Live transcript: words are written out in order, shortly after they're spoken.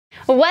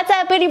What's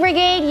up, Booty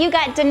Brigade? You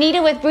got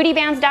Danita with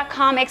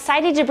BootyBands.com,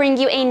 excited to bring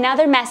you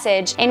another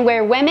message in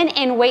where women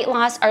in weight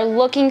loss are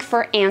looking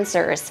for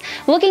answers.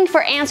 Looking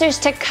for answers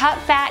to cut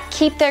fat,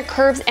 keep their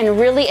curves, and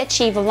really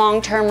achieve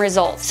long-term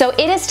results. So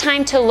it is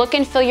time to look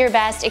and feel your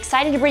best.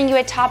 Excited to bring you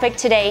a topic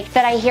today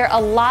that I hear a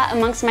lot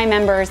amongst my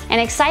members, and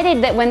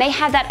excited that when they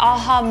had that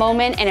aha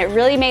moment and it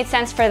really made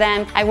sense for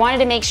them, I wanted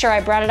to make sure I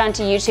brought it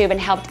onto YouTube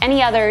and helped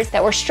any others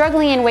that were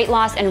struggling in weight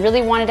loss and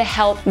really wanted to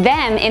help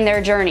them in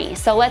their journey.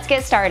 So let's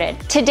get started.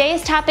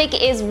 Today's topic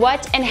is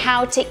what and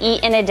how to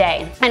eat in a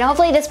day. And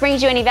hopefully this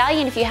brings you any value,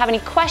 and if you have any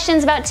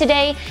questions about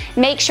today,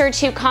 make sure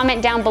to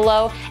comment down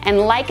below and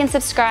like and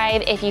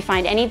subscribe if you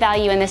find any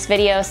value in this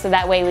video, so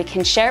that way we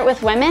can share it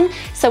with women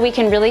so we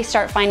can really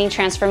start finding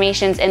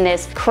transformations in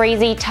this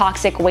crazy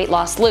toxic weight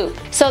loss loop.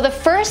 So the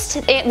first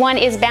one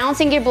is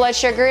balancing your blood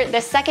sugar. The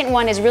second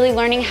one is really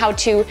learning how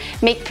to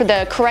make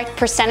the correct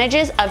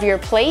percentages of your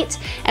plate.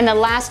 And the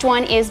last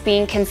one is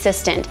being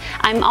consistent.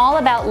 I'm all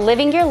about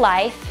living your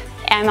life.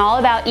 I'm all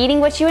about eating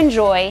what you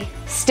enjoy,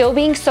 still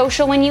being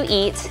social when you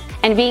eat,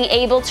 and being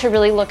able to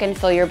really look and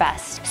feel your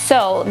best.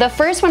 So the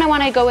first one I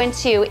want to go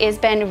into has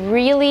been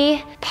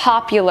really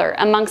popular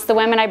amongst the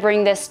women I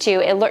bring this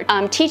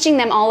to, teaching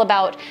them all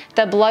about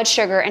the blood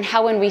sugar and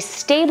how when we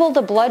stable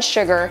the blood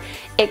sugar,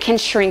 it can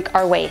shrink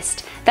our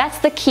waist. That's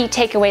the key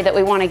takeaway that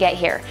we want to get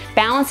here.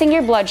 Balancing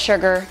your blood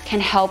sugar can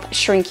help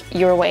shrink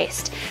your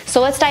waist.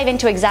 So let's dive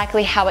into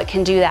exactly how it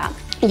can do that.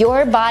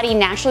 Your body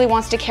naturally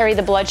wants to carry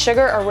the blood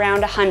sugar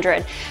around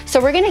 100. So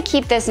we're gonna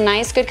keep this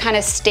nice, good kind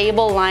of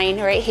stable line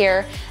right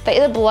here that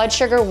the blood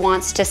sugar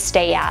wants to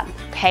stay at,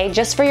 okay?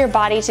 Just for your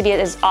body to be at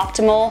its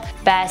optimal,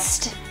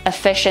 best,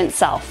 efficient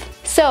self.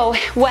 So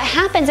what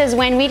happens is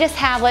when we just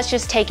have, let's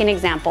just take an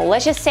example.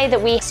 Let's just say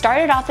that we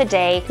started off the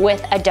day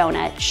with a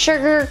donut,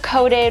 sugar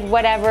coated,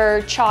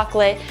 whatever,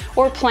 chocolate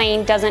or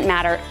plain, doesn't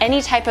matter,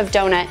 any type of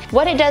donut.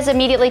 What it does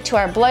immediately to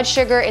our blood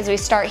sugar is we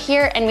start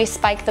here and we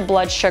spike the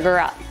blood sugar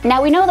up.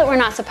 Now we know that we're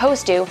not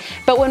supposed to,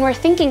 but when we're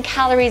thinking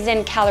calories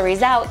in,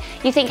 calories out,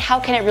 you think, how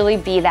can it really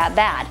be that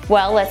bad?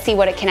 Well, let's see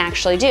what it can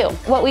actually do.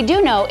 What we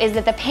do know is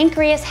that the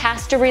pancreas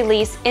has to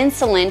release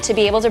insulin to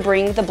be able to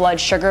bring the blood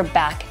sugar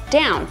back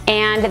down.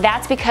 And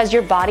that's because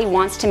your body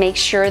wants to make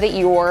sure that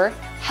you're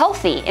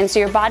healthy, and so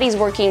your body's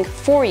working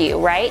for you,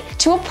 right?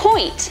 To a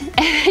point,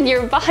 and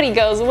your body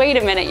goes, wait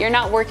a minute, you're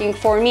not working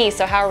for me,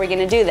 so how are we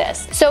gonna do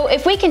this? So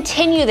if we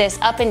continue this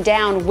up and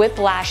down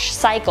whiplash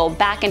cycle,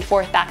 back and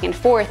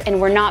forth,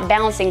 and we're not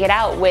balancing it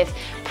out with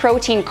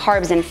protein,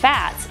 carbs, and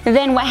fats,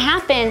 then what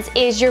happens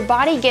is your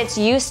body gets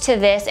used to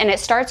this and it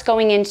starts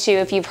going into,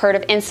 if you've heard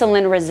of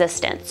insulin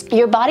resistance.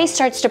 Your body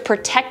starts to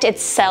protect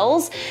its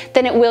cells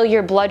than it will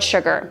your blood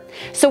sugar.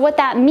 So what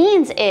that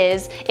means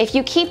is, if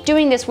you keep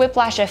doing this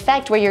whiplash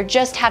effect where you're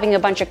just having a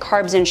bunch of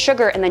carbs and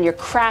sugar and then you're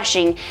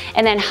crashing,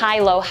 and then high,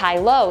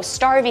 low,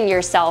 starving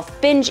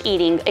yourself, binge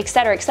eating,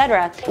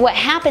 etc., what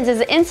happens is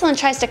the insulin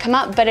tries to come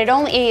up, but it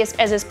only is,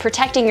 as it's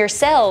protecting your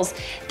cells,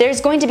 there's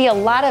going to be a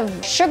lot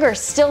of sugar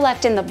still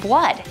left in the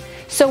blood.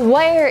 So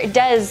where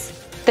does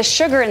the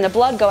sugar in the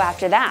blood go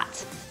after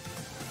that?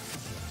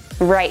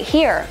 Right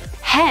here.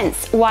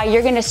 Hence why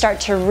you're gonna start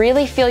to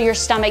really feel your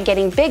stomach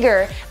getting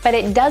bigger, but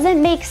it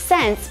doesn't make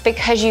sense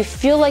because you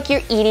feel like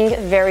you're eating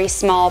very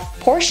small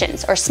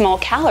portions or small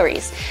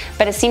calories,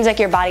 but it seems like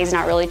your body's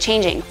not really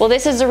changing. Well,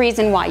 this is the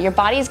reason why. Your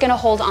body's gonna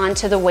hold on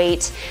to the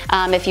weight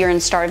if you're in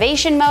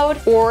starvation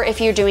mode or if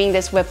you're doing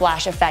this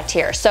whiplash effect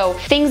here. So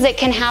things that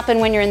can happen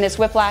when you're in this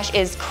whiplash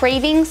is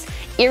cravings,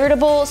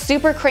 irritable,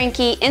 super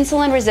cranky,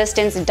 insulin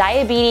resistance,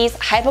 diabetes,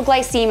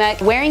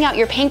 hypoglycemic, wearing out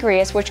your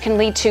pancreas, which can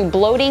lead to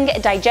bloating,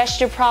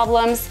 digestive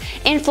problems,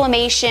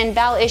 inflammation,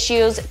 bowel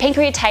issues,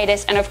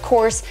 pancreatitis, and of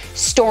course,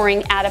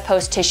 storing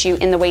adipose tissue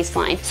in the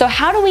waistline. So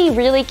how do we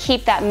really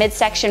keep that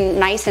midsection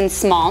nice and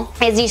small?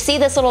 As you see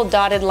this little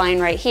dotted line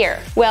right here.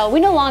 Well,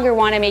 we no longer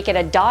want to make it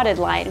a dotted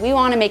line. We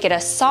want to make it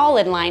a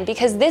solid line,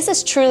 because this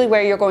is truly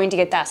where you're going to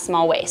get that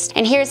small waist.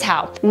 And here's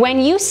how. When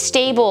you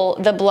stable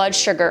the blood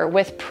sugar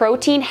with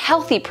protein,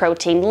 healthy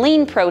protein,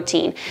 lean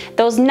protein,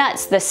 those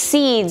nuts, the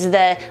seeds,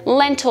 the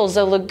lentils,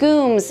 the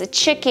legumes, the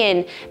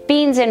chicken,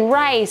 beans and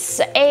rice,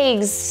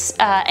 eggs,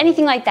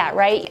 anything like that,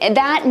 right?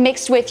 That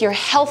mixed with your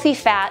healthy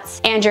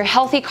fats and your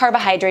healthy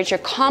carbohydrates, your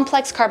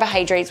complex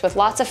carbohydrates with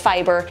lots of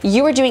fiber,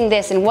 you are doing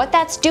this, and what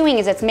that's doing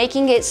is it's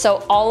making it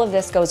so all of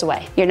this goes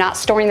away. You're not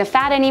storing the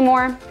fat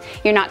anymore,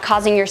 you're not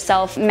causing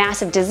yourself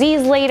massive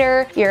disease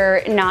later,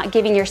 you're not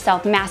giving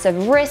yourself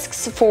massive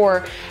risks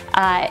for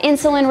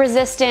insulin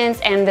resistance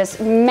and this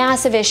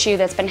massive issue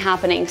that's been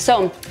happening.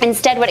 So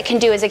instead, what it can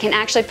do is it can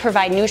actually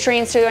provide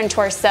nutrients into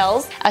our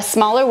cells, a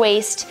smaller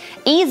waist,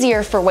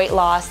 easier for weight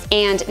loss,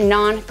 and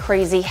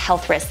non-crazy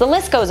health risks. The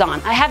list goes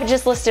on. I have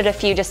just listed a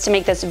few just to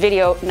make this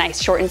video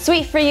nice, short, and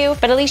sweet for you,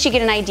 but at least you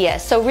get an idea.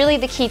 So really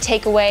the key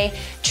takeaway,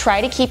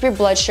 try to keep your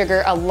blood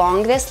sugar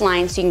along this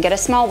line so you can get a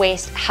small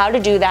waist. How to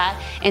do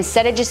that,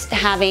 instead of just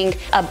having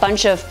a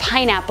bunch of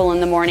pineapple in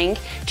the morning,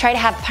 try to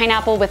have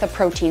pineapple with a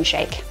protein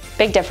shake.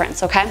 Big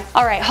difference, okay?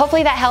 All right,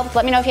 hopefully that helped.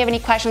 Let me know if you have any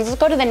questions. Let's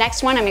go to the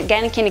next one. I'm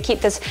again going to keep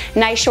this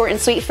nice, short, and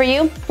sweet for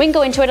you. We can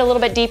go into it a little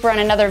bit deeper on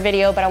another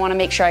video, but I want to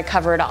make sure I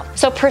cover it all.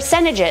 So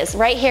percentages,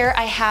 right here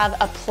I have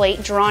a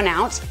plate drawn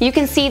out. You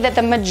can see that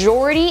the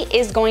majority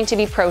is going to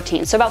be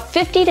protein. So about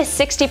 50 to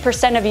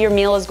 60% of your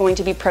meal is going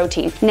to be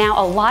protein.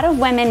 Now, a lot of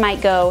women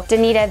might go,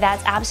 Danita,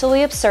 that's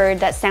absolutely absurd.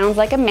 That sounds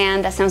like a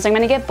man. That sounds like I'm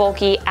going to get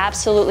bulky.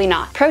 Absolutely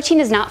not.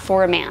 Protein is not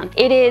for a man.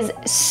 It is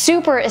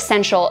super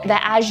essential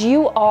that as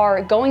you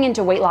are going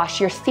into weight loss,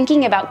 you're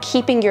thinking about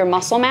keeping your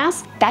muscle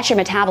mass. That's your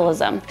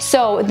metabolism.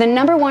 So the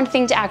number one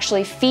thing to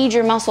actually feed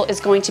your muscle is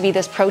going to be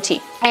this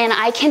protein. And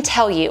I can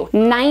tell you,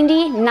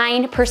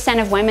 99%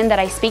 of women that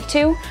I speak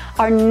to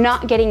are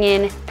not getting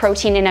in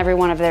protein in every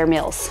one of their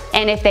meals.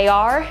 And if they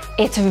are,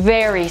 it's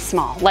very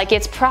small. Like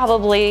it's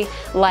probably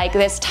like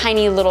this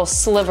tiny little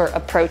sliver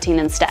of protein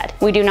instead.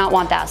 We do not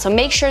want that. So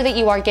make sure that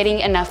you are getting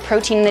enough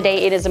protein in the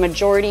day. It is a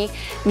majority.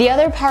 The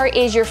other part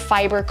is your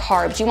fiber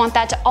carbs. You want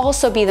that to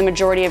also be the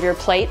majority of your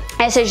plate.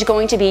 This is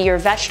going to be your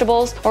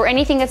vegetables or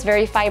anything that's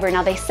very fiber.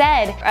 Now they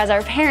said, as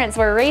our parents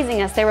were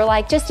raising us, they were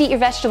like, just eat your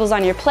vegetables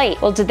on your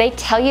plate. Well, did they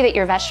tell you that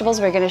your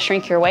vegetables were gonna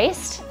shrink your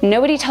waist?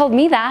 Nobody told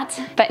me that,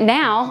 but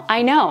now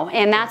I know.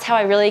 And that's how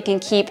I really can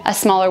keep a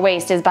smaller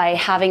waist, is by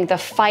having the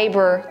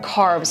fiber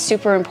carbs,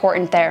 super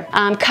important there.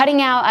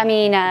 Cutting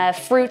out,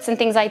 fruits and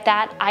things like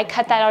that, I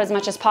cut that out as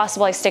much as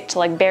possible. I stick to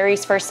like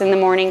berries first in the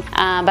morning,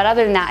 but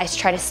other than that, I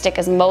try to stick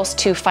as most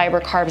to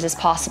fiber carbs as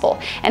possible.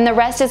 And the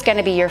rest is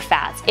gonna be your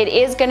fats. It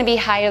is gonna be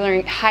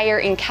higher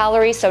in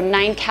calories, so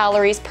 9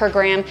 calories per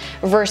gram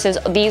versus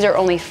these are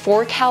only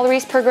 4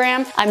 calories per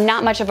gram. I'm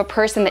not much of a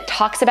person that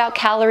talks about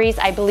calories.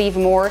 I believe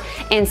more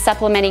in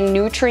supplementing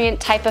nutrient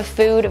type of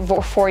food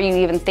before you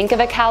even think of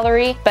a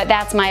calorie, but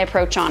that's my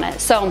approach on it.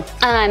 So,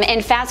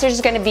 and fats are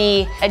just gonna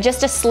be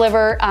just a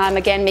sliver,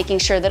 again, making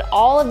sure that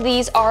all of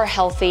these are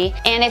healthy.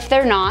 And if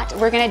they're not,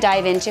 we're gonna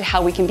dive into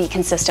how we can be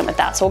consistent with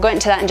that. So we'll go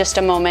into that in just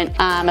a moment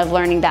of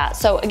learning that.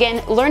 So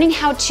again, learning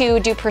how to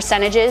do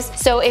percentages.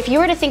 So if you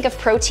were to think of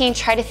protein,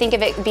 try to think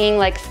of it being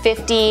like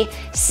 50,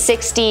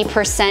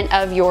 60%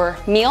 of your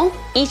meal,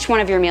 each one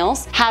of your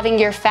meals. Having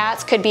your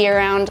fats could be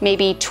around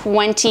maybe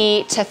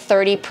 20 to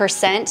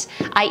 30%.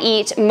 I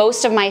eat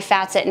most of my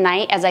fats at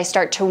night as I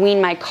start to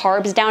wean my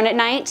carbs down at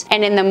night.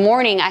 And in the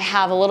morning, I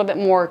have a little bit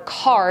more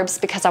carbs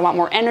because I want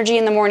more energy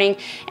in the morning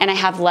and I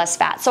have less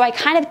fat. So I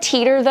kind of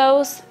teeter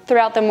those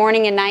throughout the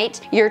morning and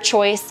night, your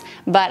choice,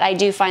 but I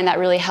do find that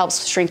really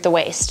helps shrink the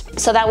waist.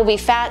 So that will be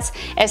fats.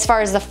 As far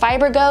as the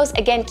fiber goes,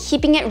 again,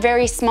 keeping it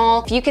very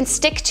small. If you can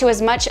stick to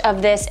as much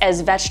of this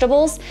as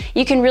vegetables,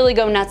 you can really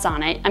go nuts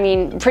on it. I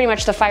mean, pretty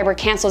much the fiber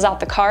cancels out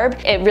the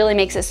carb. It really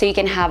makes it so you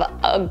can have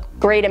a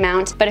great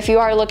amount. But if you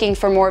are looking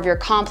for more of your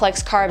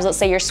complex carbs, let's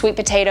say your sweet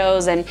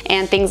potatoes and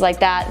things like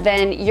that,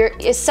 then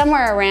it's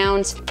somewhere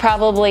around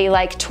probably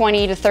like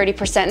 20 to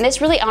 30%. And this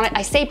really,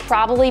 I say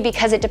probably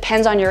because it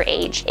depends on your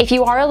age. If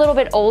you are a little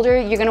bit older,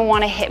 you're gonna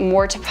wanna hit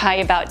more to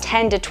probably about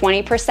 10 to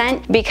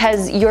 20%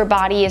 because your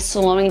body is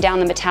slowing down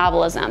the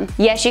metabolism.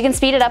 Yes, you can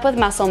speed it up with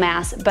muscle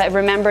mass, but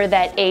remember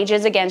that age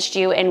is against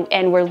you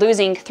and we're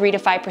losing 3 to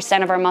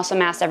 5% of our muscle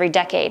mass every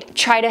decade.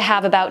 Try to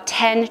have about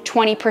 10,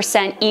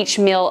 20% each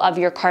meal of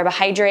your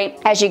carbohydrate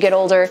as you get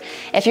older.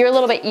 If you're a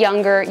little bit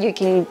younger, you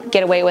can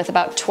get away with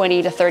about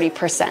 20 to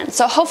 30%.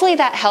 So hopefully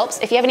that helps.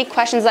 If you have any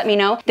questions, let me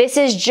know. This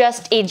is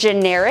just a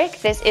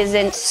generic. This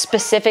isn't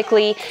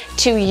specifically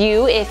to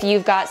you if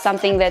you've got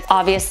something that's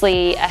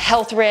obviously a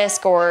health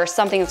risk or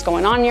something that's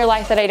going on in your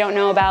life that I don't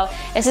know about.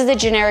 This is a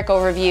generic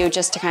overview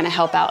just to kind of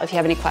help out if you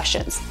have any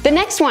questions. The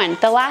next one,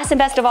 the last and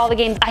best of all the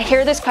games. I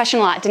hear this question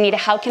a lot, Danita,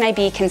 how can I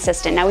be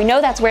consistent? Now we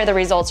know that's where the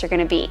results are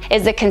gonna be,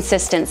 is the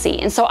consistency.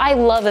 And so I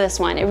love this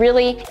one. It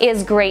really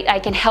is great. I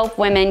can help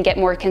women get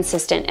more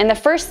consistent. And the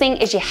first thing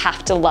is you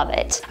have to love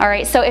it. All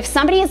right, so if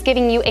somebody is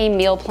giving you a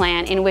meal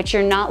plan in which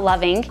you're not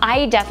loving,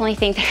 I definitely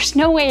think there's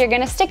no way you're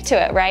gonna stick to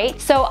it, right?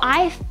 So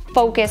I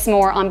focus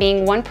more on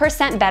being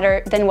 1%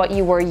 better than what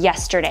you were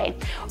yesterday.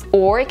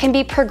 Or it can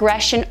be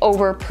progression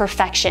over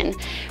perfection.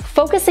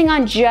 Focusing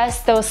on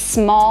just those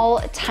small,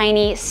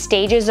 tiny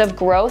stages of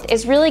growth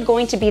is really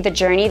going to be the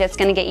journey that's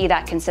gonna get you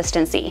that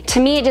consistency. To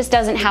me, it just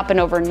doesn't happen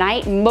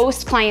overnight.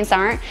 Most clients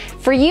aren't.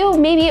 For you,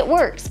 maybe it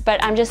works,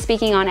 but I'm just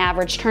speaking on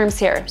average terms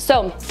here.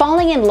 So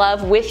falling in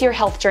love with your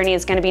health journey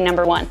is gonna be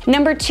number one.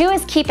 Number two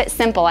is keep it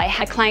simple. I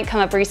had a client come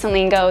up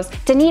recently and goes,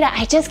 Danita,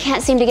 I just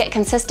can't seem to get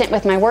consistent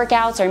with my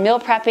workouts or meal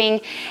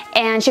prepping.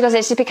 And she goes,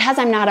 it's just because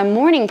I'm not a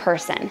morning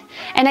person.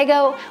 And I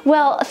go,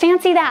 well,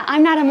 fancy that.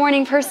 I'm not a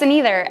morning person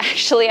either.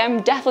 Actually,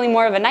 I'm definitely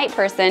more of a night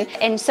person.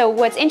 And so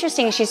what's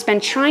interesting is she's been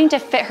trying to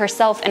fit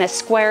herself in a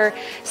square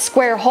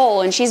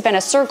hole, and she's been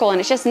a circle, and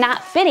it's just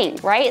not fitting,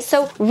 right?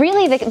 So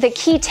really the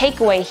key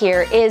takeaway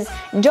here is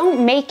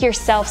don't make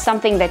yourself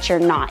something that you're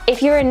not.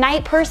 If you're a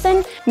night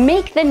person,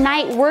 make the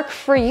night work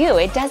for you.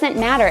 It doesn't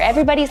matter.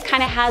 Everybody's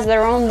kind of has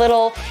their own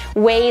little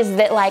ways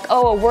that like,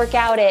 oh, a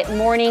workout at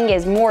morning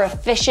is more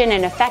efficient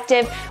and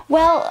effective.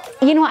 Well,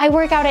 you know, I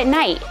work out at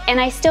night and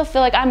I still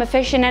feel like I'm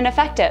efficient and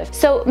effective.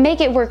 So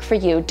make it work for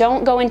you.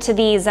 Don't go into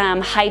these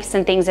hypes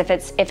and things if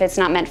it's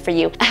not meant for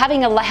you.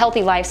 Having a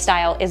healthy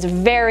lifestyle is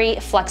very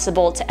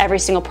flexible to every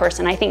single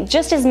person. I think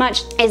just as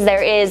much as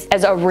there is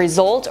as a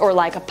result or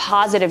like a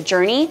positive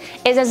journey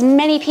is as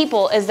many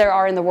people as there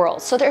are in the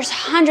world. So there's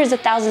hundreds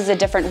of thousands of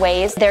different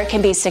ways there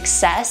can be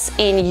success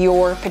in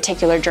your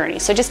particular journey.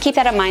 So just keep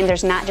that in mind.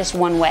 There's not just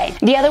one way.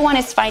 The other one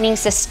is finding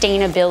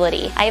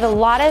sustainability. I have a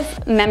lot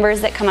of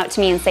members that come up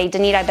to me and say,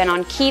 Danita, I've been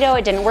on keto,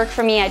 it didn't work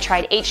for me. I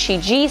tried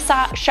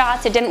HCG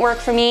shots, it didn't work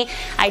for me.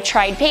 I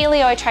tried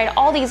paleo, I tried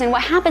all these. And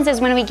what happens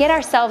is when we get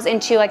ourselves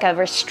into like a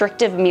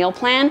restrictive meal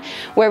plan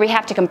where we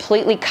have to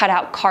completely cut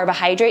out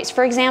carbohydrates,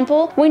 for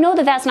example, we know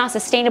that that's not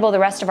sustainable the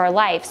rest of our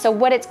life. So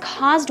what it's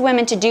caused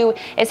women to do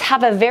is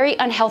have a very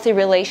unhealthy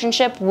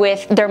relationship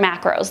with their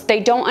macros. They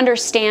don't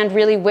understand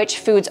really which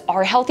foods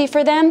are healthy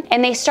for them,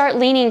 and they start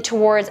leaning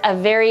towards a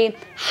very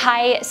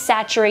high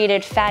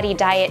saturated fatty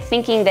diet,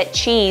 thinking that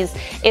cheese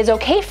is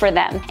okay for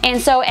them.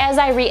 And so as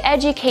I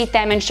re-educate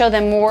them and show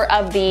them more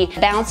of the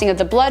balancing of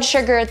the blood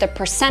sugar, the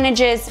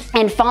percentages,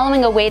 and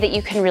following a way that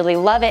you can really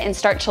love it and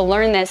start to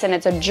learn this, and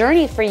it's a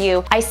journey for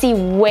you, I see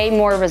way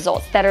more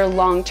results that are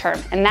long-term.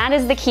 And that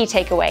is the key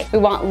takeaway. We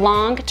want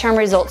long-term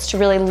results to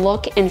really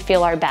look and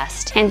feel our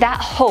best. And that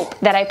hope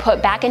that I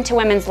put back into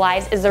women's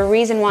lives is the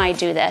reason why I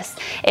do this.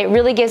 It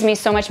really gives me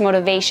so much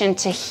motivation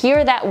to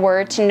hear that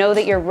word, to know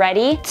that you're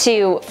ready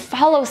to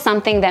follow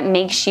something that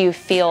makes you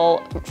feel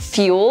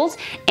fueled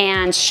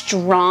and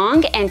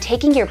strong and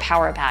taking your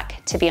power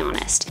back, to be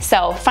honest.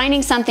 So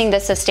finding something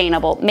that's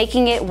sustainable,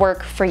 making it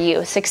work for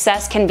you.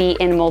 Success can be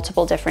in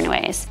multiple different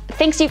ways.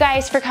 Thanks you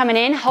guys for coming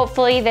in.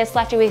 Hopefully this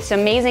left you with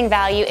some amazing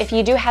value. If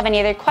you do have any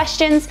other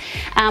questions,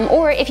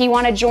 or if you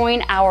want to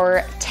join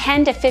our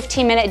 10 to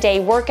 15 minute day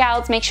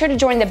workouts, make sure to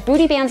join the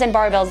Booty Bands and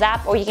Barbells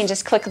app, or you can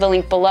just click the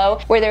link below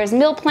where there's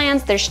meal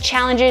plans, there's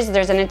challenges,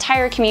 there's an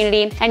entire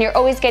community, and you're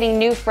always getting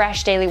new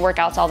fresh daily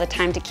workouts all the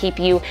time to keep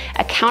you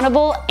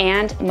accountable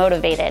and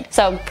motivated.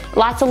 So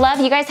lots of love.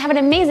 You guys have an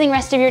amazing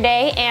rest of your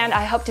day, and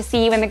I hope to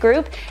see you in the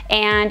group,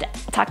 and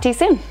talk to you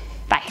soon.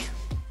 Bye.